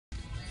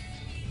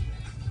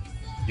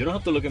You don't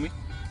have to look at me.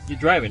 You're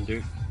driving,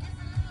 dude.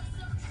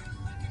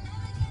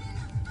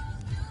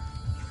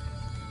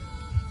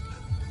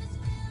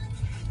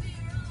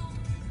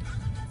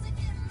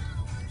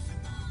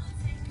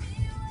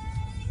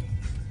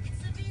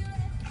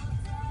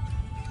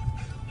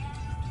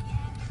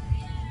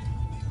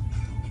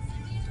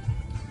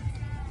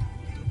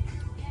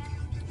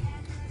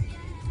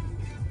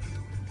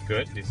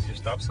 Good. This is your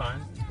stop sign.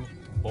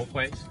 Both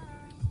ways.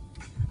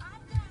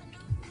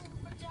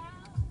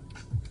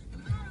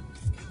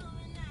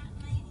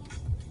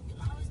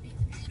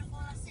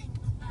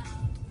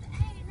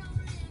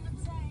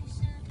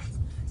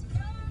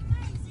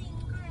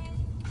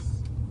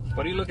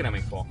 What are you looking at me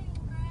for?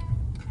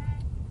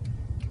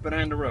 Keep it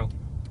in the road.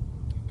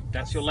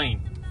 That's your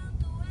lane.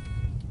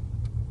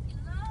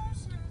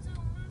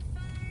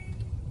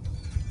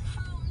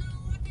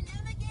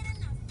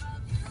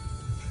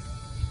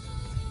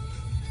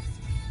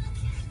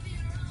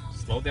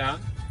 Slow down.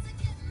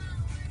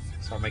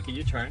 Start making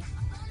your turn.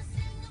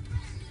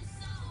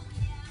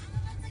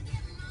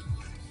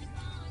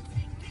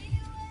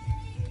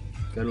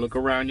 Gotta look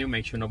around you,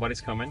 make sure nobody's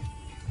coming.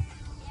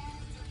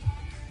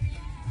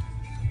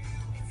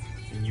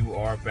 And you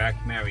are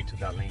back married to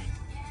that lane.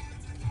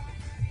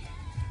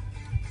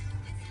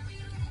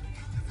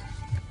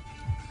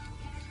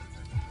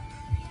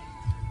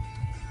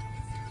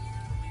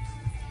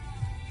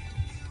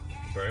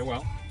 Very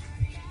well.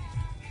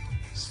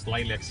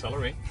 Slightly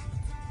accelerate.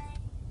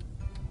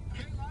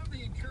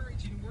 The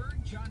encouraging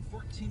word, John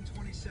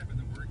 14:27,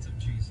 the words of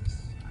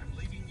Jesus. I'm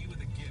leaving you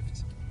with a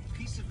gift,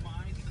 peace of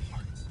mind and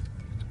heart.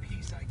 And the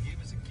peace I give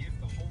is a gift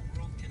the whole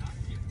world cannot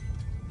give.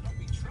 Don't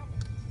be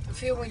troubled. I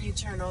feel when you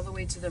turn all the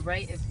way to the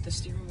right, if the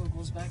steering wheel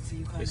goes back, so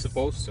you kind It's of...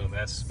 supposed to.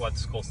 That's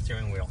what's called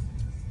steering wheel.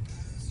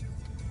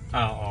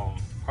 Power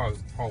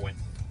wind.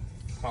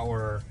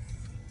 Power,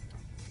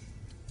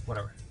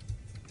 whatever.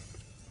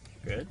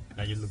 Good.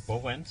 Now you look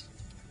both ends.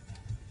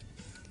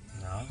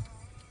 Now,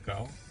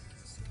 go.